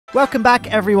Welcome back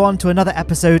everyone to another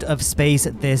episode of Space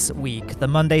This Week, the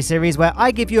Monday series where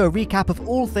I give you a recap of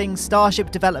all things Starship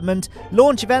development,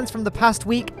 launch events from the past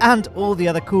week, and all the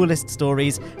other coolest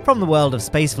stories from the world of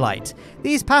spaceflight.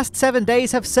 These past 7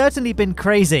 days have certainly been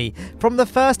crazy. From the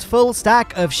first full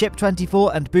stack of Ship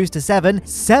 24 and Booster 7,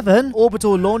 7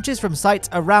 orbital launches from sites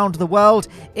around the world,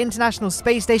 International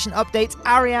Space Station updates,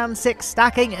 Ariane 6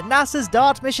 stacking, NASA's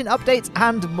DART mission updates,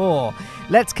 and more.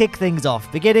 Let's kick things off,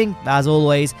 beginning, as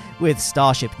always, with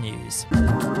Starship news.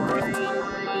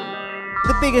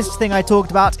 The biggest thing I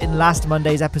talked about in last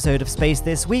Monday's episode of Space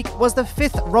This Week was the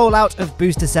 5th rollout of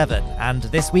Booster 7, and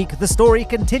this week the story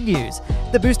continues.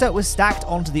 The booster was stacked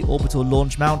onto the orbital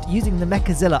launch mount using the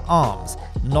Mechazilla arms.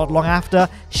 Not long after,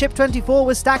 Ship 24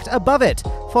 was stacked above it,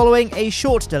 following a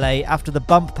short delay after the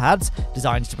bump pads,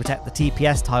 designed to protect the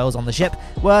TPS tiles on the ship,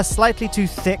 were slightly too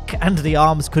thick and the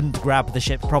arms couldn't grab the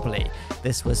ship properly.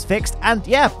 This was fixed, and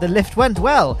yeah, the lift went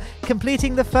well,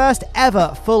 completing the first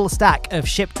ever full stack of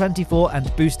Ship 24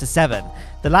 and Booster 7.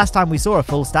 The last time we saw a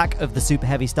full stack of the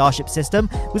Superheavy Starship system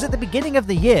was at the beginning of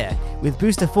the year, with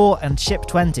Booster 4 and Ship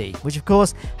 20, which of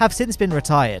course have since been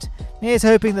retired. Here's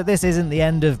hoping that this isn't the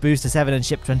end of Booster 7 and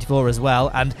Ship 24 as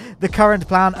well, and the current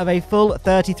plan of a full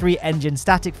 33-engine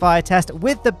static fire test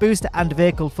with the booster and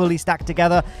vehicle fully stacked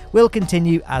together will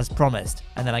continue as promised.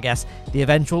 And then I guess the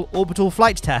eventual orbital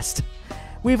flight test.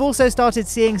 We've also started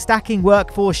seeing stacking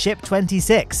work for Ship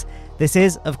 26. This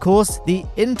is, of course, the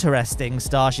interesting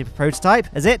Starship prototype,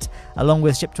 as it, along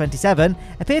with Ship 27,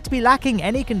 appear to be lacking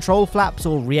any control flaps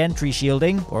or re-entry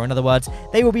shielding, or in other words,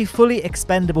 they will be fully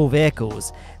expendable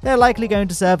vehicles. They're likely going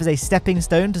to serve as a stepping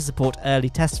stone to support early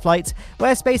test flights,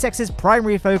 where SpaceX's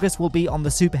primary focus will be on the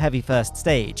Super Heavy first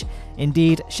stage.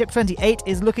 Indeed, Ship 28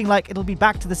 is looking like it'll be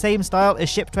back to the same style as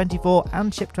Ship 24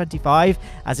 and Ship 25,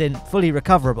 as in fully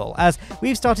recoverable, as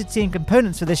we've started seeing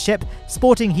components for this ship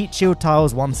sporting heat shield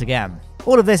tiles once again.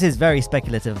 All of this is very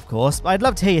speculative, of course, but I'd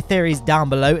love to hear your theories down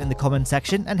below in the comments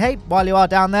section, and hey, while you are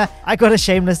down there, I gotta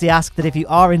shamelessly ask that if you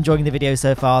are enjoying the video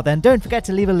so far, then don't forget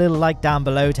to leave a little like down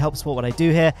below to help support what I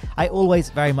do here. I always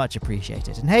very much appreciate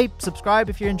it. And hey, subscribe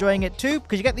if you're enjoying it too,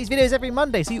 because you get these videos every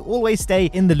Monday, so you always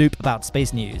stay in the loop about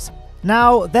space news.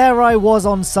 Now, there I was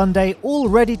on Sunday, all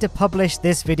ready to publish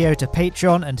this video to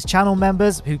Patreon and channel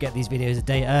members, who get these videos a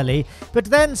day early, but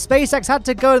then SpaceX had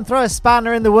to go and throw a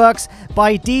spanner in the works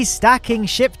by destacking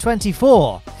Ship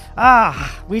 24.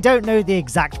 We don't know the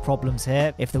exact problems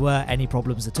here, if there were any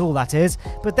problems at all that is,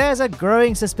 but there's a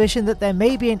growing suspicion that there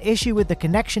may be an issue with the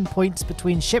connection points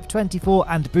between Ship 24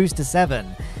 and Booster 7.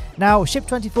 Now, Ship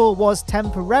 24 was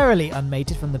temporarily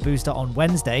unmated from the booster on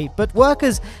Wednesday, but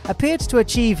workers appeared to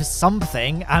achieve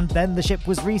something, and then the ship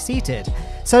was reseated.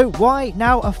 So why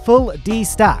now a full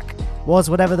destack?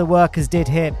 Was whatever the workers did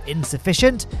here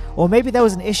insufficient? Or maybe there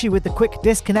was an issue with the quick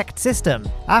disconnect system?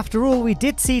 After all, we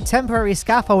did see temporary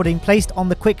scaffolding placed on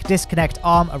the quick disconnect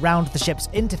arm around the ship's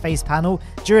interface panel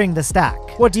during the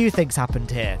stack. What do you think's happened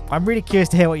here? I'm really curious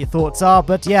to hear what your thoughts are,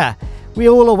 but yeah, we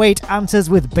all await answers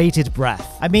with bated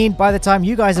breath. I mean, by the time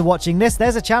you guys are watching this,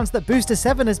 there's a chance that Booster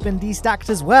 7 has been destacked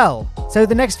as well. So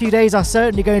the next few days are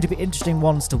certainly going to be interesting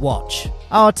ones to watch.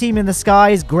 Our team in the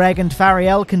skies, Greg and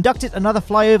Fariel, conducted another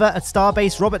flyover at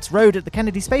Starbase Roberts Road at the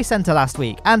Kennedy Space Center last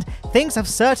week, and things have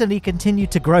certainly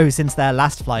continued to grow since their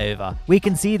last flyover. We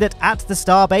can see that at the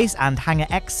Starbase and Hangar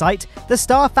X site, the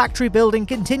Star Factory building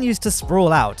continues to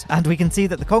sprawl out, and we can see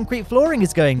that the concrete flooring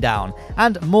is going down,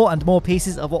 and more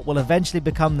pieces of what will eventually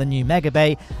become the new Mega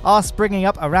Bay are springing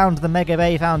up around the Mega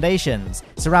Bay foundations,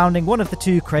 surrounding one of the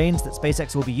 2 cranes that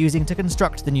SpaceX will be using to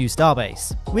construct the new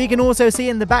Starbase. We can also see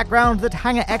in the background that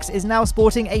Hangar X is now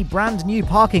sporting a brand new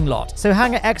parking lot, so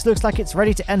Hangar X looks like it's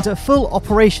ready to enter full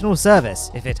operational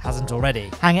service, if it hasn't already.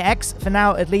 Hangar X, for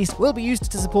now at least, will be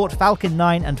used to support Falcon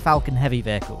 9 and Falcon Heavy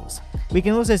vehicles. We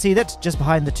can also see that, just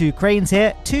behind the 2 cranes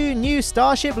here, 2 new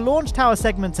Starship launch tower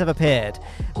segments have appeared.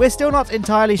 We're still not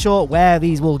entirely sure where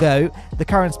these will go. The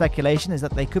current speculation is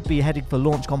that they could be heading for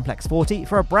Launch Complex 40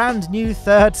 for a brand new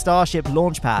 3rd Starship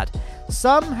launch pad.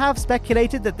 Some have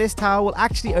speculated that this tower will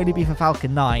actually only be for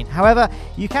Falcon 9. However,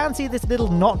 you can see this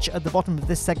little notch at the bottom of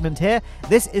this segment here.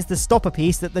 This is the stopper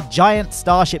piece that the giant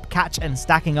Starship catch and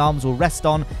stacking arms will rest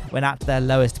on when at their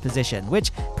lowest position,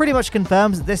 which pretty much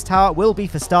confirms that this tower will be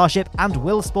for Starship and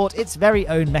will sport its very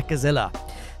own Mechazilla.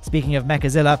 Speaking of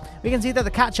Mechazilla, we can see that the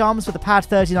catch arms for the Pad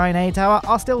 39A tower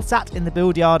are still sat in the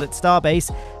build yard at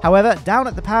Starbase. However, down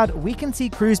at the pad, we can see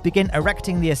crews begin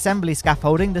erecting the assembly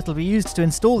scaffolding that will be used to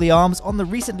install the arms on the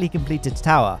recently completed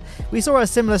tower. We saw a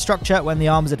similar structure when the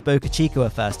arms at Boca Chica were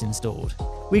first installed.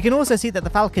 We can also see that the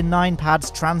Falcon 9 pad's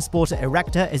transporter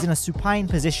erector is in a supine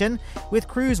position, with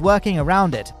crews working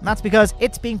around it. That's because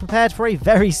it's being prepared for a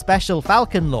very special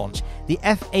Falcon launch, the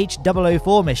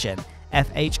FH-004 mission.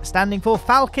 FH standing for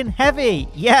Falcon Heavy.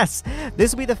 Yes,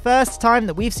 this will be the first time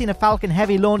that we've seen a Falcon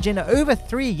Heavy launch in over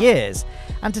 3 years.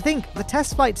 And to think, the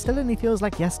test flight still only feels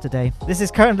like yesterday. This is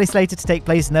currently slated to take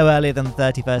place no earlier than the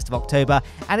 31st of October,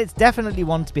 and it's definitely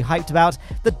one to be hyped about.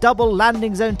 The double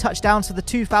landing zone touchdowns for the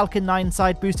 2 Falcon 9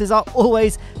 side boosters are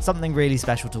always something really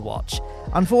special to watch.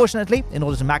 Unfortunately, in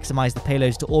order to maximise the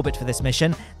payloads to orbit for this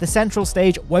mission, the central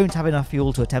stage won't have enough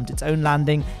fuel to attempt its own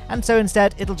landing, and so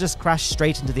instead it'll just crash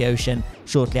straight into the ocean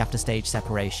shortly after stage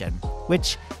separation,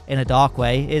 which, in a dark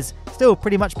way, is still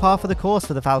pretty much par for the course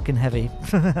for the Falcon Heavy.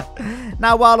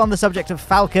 Now, while on the subject of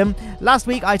Falcon, last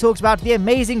week I talked about the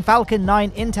amazing Falcon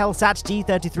 9 Eutelsat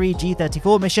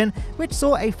G33-G34 mission, which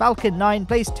saw a Falcon 9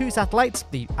 place 2 satellites,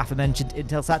 the aforementioned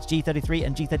Eutelsat G33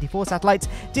 and G34 satellites,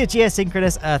 to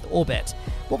geosynchronous Earth orbit.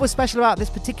 What was special about this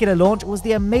particular launch was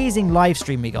the amazing live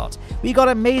stream we got. We got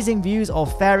amazing views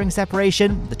of fairing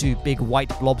separation, the 2 big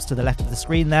white blobs to the left of the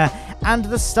screen there, and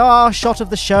the star shot of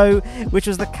the show, which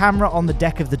was the camera on the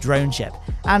deck of the drone ship.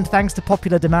 And thanks to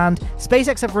popular demand,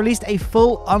 SpaceX have released a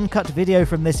full uncut video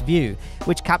from this view,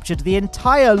 which captured the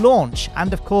entire launch,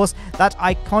 and of course that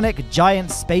iconic giant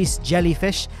space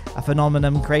jellyfish, a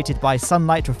phenomenon created by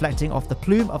sunlight reflecting off the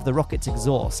plume of the rocket's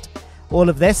exhaust. All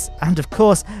of this, and of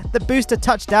course, the booster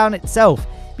touchdown itself,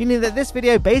 meaning that this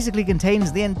video basically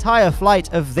contains the entire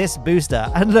flight of this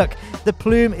booster. And look, the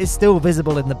plume is still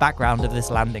visible in the background of this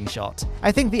landing shot.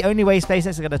 I think the only way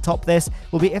SpaceX are going to top this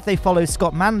will be if they follow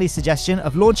Scott Manley's suggestion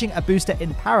of launching a booster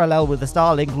in parallel with the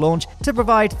Starlink launch to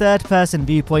provide third-person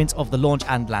viewpoints of the launch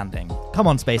and landing. Come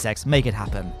on, SpaceX, make it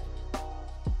happen.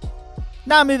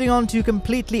 Now moving on to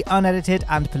completely unedited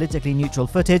and politically neutral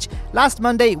footage, last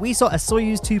Monday we saw a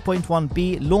Soyuz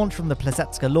 2.1B launch from the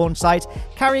Plesetsk launch site,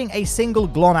 carrying a single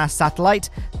GLONASS satellite,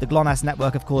 the GLONASS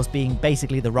network of course being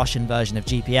basically the Russian version of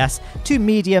GPS, to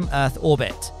medium Earth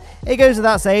orbit. It goes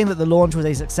without saying that the launch was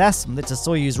a success, it's a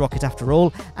Soyuz rocket after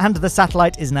all, and the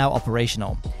satellite is now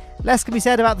operational. Less can be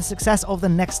said about the success of the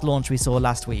next launch we saw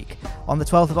last week. On the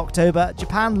 12th of October,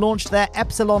 Japan launched their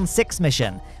Epsilon 6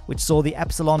 mission, which saw the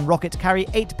Epsilon rocket carry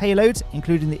 8 payloads,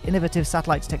 including the innovative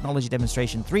Satellite Technology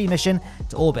Demonstration 3 mission,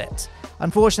 to orbit.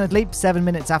 Unfortunately, 7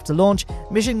 minutes after launch,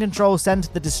 Mission Control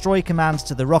sent the destroy command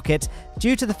to the rocket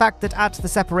due to the fact that at the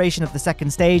separation of the second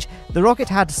stage, the rocket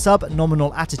had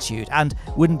sub-nominal attitude and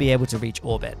wouldn't be able to reach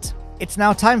orbit. It's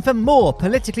now time for more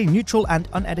politically neutral and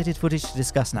unedited footage to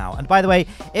discuss now. And by the way,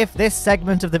 if this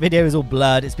segment of the video is all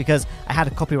blurred, it's because I had a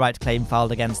copyright claim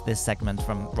filed against this segment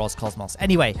from Roscosmos.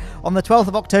 Anyway, on the 12th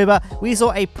of October, we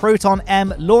saw a Proton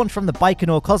M launch from the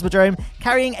Baikonur Cosmodrome,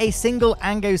 carrying a single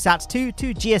Angosat 2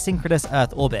 to geosynchronous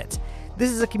Earth orbit. This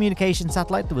is a communication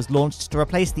satellite that was launched to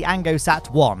replace the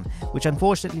Angosat 1, which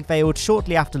unfortunately failed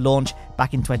shortly after launch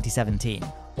back in 2017.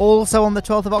 Also on the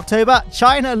 12th of October,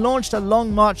 China launched a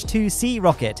Long March 2C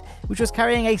rocket, which was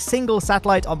carrying a single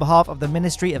satellite on behalf of the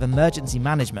Ministry of Emergency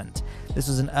Management. This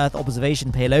was an Earth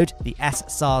observation payload, the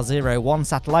SSAR-01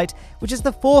 satellite, which is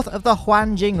the 4th of the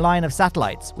Huanjing line of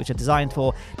satellites, which are designed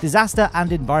for disaster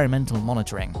and environmental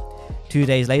monitoring. 2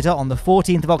 days later, on the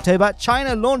 14th of October,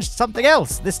 China launched something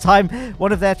else, this time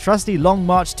one of their trusty Long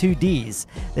March 2Ds.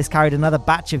 This carried another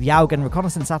batch of Yaogan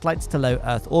reconnaissance satellites to low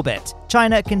Earth orbit.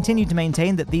 China continued to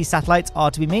maintain that these satellites are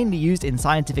to be mainly used in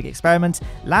scientific experiments,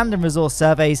 land and resource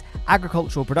surveys,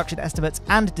 agricultural production estimates,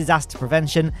 and disaster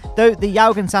prevention, though the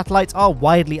Yaogan satellites are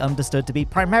widely understood to be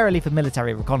primarily for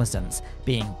military reconnaissance,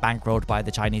 being bankrolled by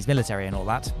the Chinese military and all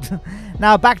that.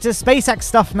 Now back to SpaceX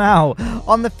stuff now.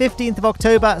 On the 15th of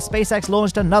October, SpaceX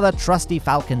launched another trusty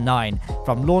Falcon 9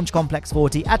 from Launch Complex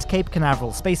 40 at Cape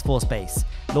Canaveral Space Force Base,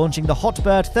 launching the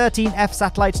HOTBIRD 13F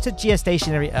satellite to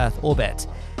geostationary Earth orbit.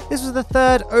 This was the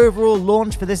 3rd overall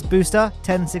launch for this booster,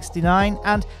 1069,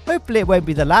 and hopefully it won't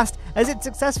be the last, as it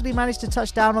successfully managed to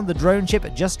touch down on the drone ship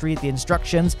Just Read the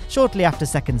Instructions shortly after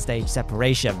second stage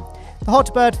separation. The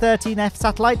HOTBIRD 13F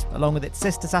satellite, along with its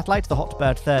sister satellite, the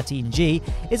HOTBIRD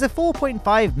 13G, is a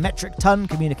 4.5 metric ton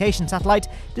communication satellite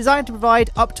designed to provide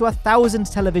up to 1,000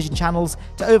 television channels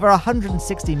to over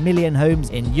 160 million homes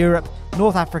in Europe,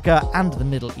 North Africa, and the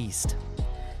Middle East.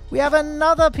 We have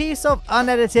another piece of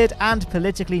unedited and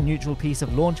politically neutral piece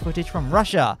of launch footage from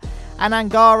Russia. An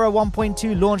Angara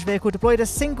 1.2 launch vehicle deployed a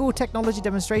single technology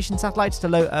demonstration satellite to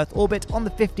low Earth orbit on the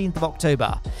 15th of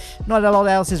October. Not a lot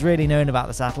else is really known about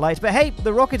the satellite, but hey,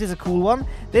 the rocket is a cool one.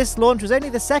 This launch was only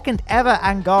the 2nd ever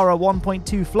Angara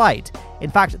 1.2 flight. In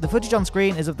fact, the footage on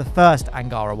screen is of the first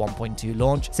Angara 1.2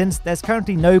 launch, since there's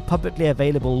currently no publicly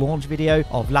available launch video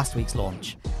of last week's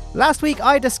launch. Last week,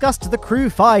 I discussed the Crew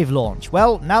 5 launch.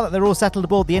 Well, now that they're all settled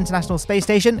aboard the International Space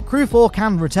Station, Crew 4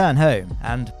 can return home,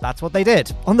 and that's what they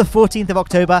did. On the 14th of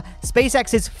October,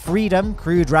 SpaceX's Freedom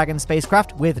Crew Dragon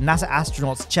spacecraft with NASA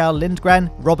astronauts Kjell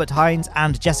Lindgren, Robert Hines,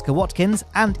 and Jessica Watkins,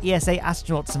 and ESA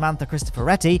astronaut Samantha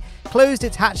Cristoforetti closed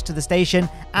its hatch to the station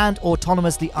and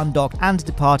autonomously undocked and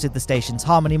departed the station's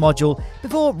Harmony module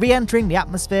before re-entering the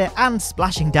atmosphere and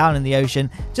splashing down in the ocean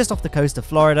just off the coast of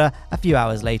Florida a few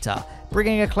hours later,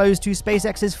 bringing a close to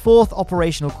SpaceX's fourth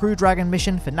operational Crew Dragon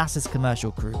mission for NASA's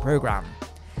Commercial Crew program.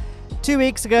 2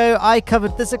 weeks ago, I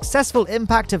covered the successful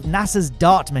impact of NASA's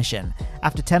DART mission.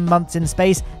 After 10 months in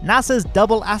space, NASA's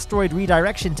Double Asteroid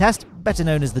Redirection Test, better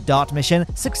known as the DART mission,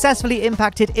 successfully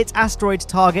impacted its asteroid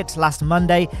target last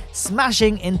Monday,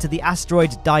 smashing into the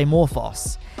asteroid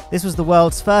Dimorphos. This was the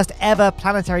world's first ever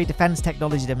planetary defense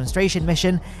technology demonstration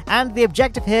mission, and the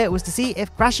objective here was to see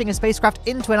if crashing a spacecraft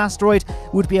into an asteroid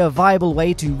would be a viable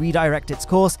way to redirect its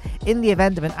course in the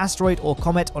event of an asteroid or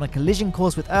comet on a collision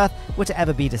course with Earth were to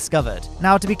ever be discovered.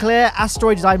 Now, to be clear,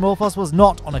 asteroid Dimorphos was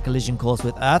not on a collision course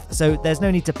with Earth, so there's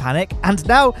no need to panic, and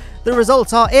now the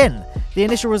results are in. The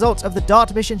initial results of the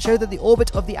DART mission show that the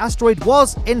orbit of the asteroid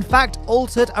was, in fact,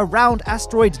 altered around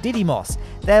asteroid Didymos,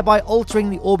 thereby altering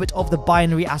the orbit of the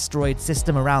binary asteroid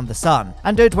system around the Sun.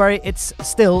 And don't worry, it's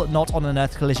still not on an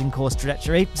Earth collision course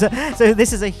trajectory, so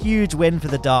this is a huge win for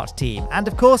the DART team, and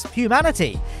of course,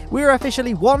 humanity. We're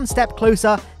officially one step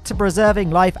closer to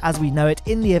preserving life as we know it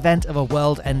in the event of a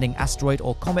world-ending asteroid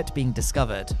or comet being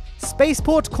discovered.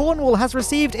 Spaceport Cornwall has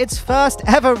received its first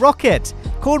ever rocket.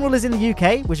 Cornwall is in the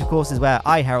UK, which of course is where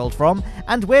I herald from,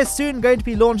 and we're soon going to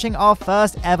be launching our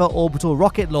first ever orbital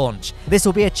rocket launch. This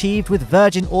will be achieved with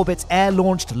Virgin Orbit's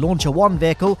air-launched Launcher 1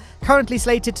 vehicle, currently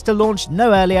slated to launch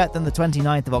no earlier than the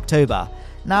 29th of October.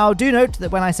 Now, do note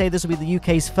that when I say this will be the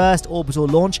UK's first orbital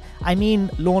launch, I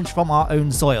mean launch from our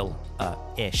own soil.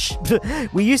 Ish.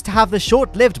 We used to have the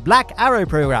short-lived Black Arrow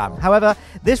program. However,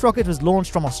 this rocket was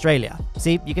launched from Australia.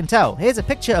 See, you can tell. Here's a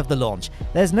picture of the launch.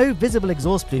 There's no visible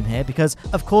exhaust plume here because,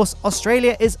 of course,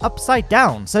 Australia is upside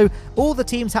down. So all the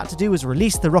teams had to do was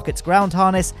release the rocket's ground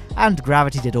harness, and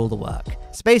gravity did all the work.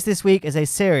 Space This Week is a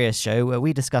serious show where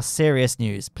we discuss serious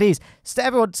news. Please,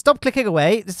 everyone, stop clicking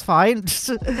away. It's fine.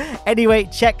 Anyway,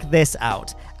 check this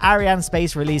out.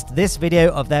 Arianespace released this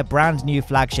video of their brand new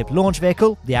flagship launch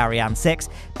vehicle, the Ariane 6,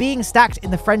 being stacked in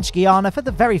the French Guiana for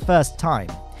the very first time.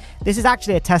 This is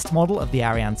actually a test model of the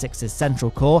Ariane 6's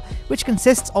central core, which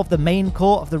consists of the main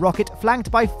core of the rocket flanked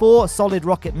by 4 solid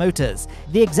rocket motors,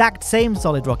 the exact same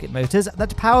solid rocket motors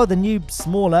that power the new,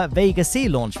 smaller Vega C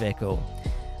launch vehicle.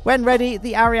 When ready,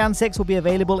 the Ariane 6 will be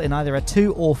available in either a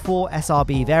 2 or 4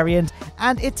 SRB variant,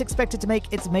 and it's expected to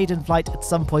make its maiden flight at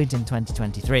some point in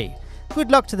 2023. Good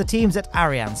luck to the teams at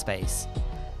Arianespace.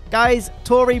 Guys,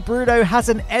 Tory Bruno has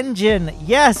an engine!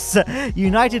 Yes!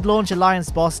 United Launch Alliance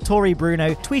boss Tory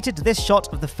Bruno tweeted this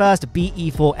shot of the first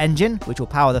BE-4 engine, which will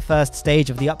power the first stage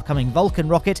of the upcoming Vulcan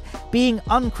rocket, being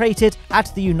uncrated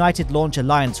at the United Launch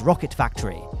Alliance rocket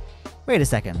factory. Wait a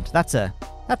second, that's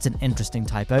an interesting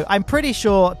typo. I'm pretty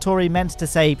sure Tory meant to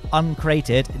say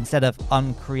uncrated instead of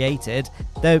uncreated,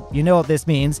 though you know what this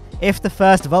means. If the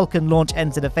first Vulcan launch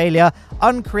ends in a failure,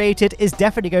 uncreated is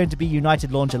definitely going to be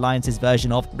United Launch Alliance's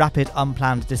version of rapid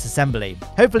unplanned disassembly.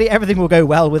 Hopefully everything will go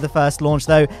well with the first launch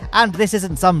though, and this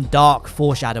isn't some dark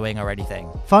foreshadowing or anything.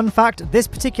 Fun fact, this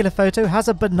particular photo has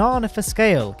a banana for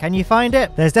scale. Can you find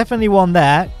it? There's definitely one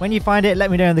there. When you find it, let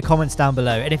me know in the comments down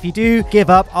below, and if you do give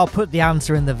up, I'll put the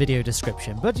answer in the video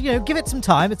description. But, you know, give it some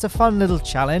time. It's a fun little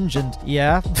challenge, and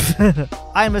yeah.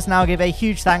 I must now give a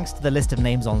huge thanks to the list of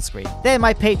names on screen. They're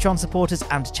my Patreon supporters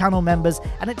and channel members,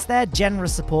 and it's their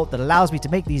generous support that allows me to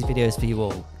make these videos for you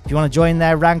all. If you want to join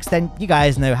their ranks, then you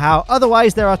guys know how.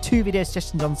 Otherwise, there are 2 video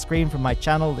suggestions on screen from my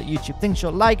channel that YouTube thinks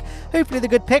you'll like. Hopefully they're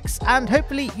good picks, and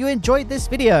hopefully you enjoyed this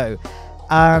video.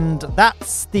 And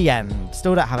that's the end.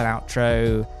 Still don't have an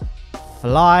outro.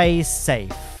 Fly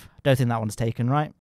safe. Don't think that one's taken, right?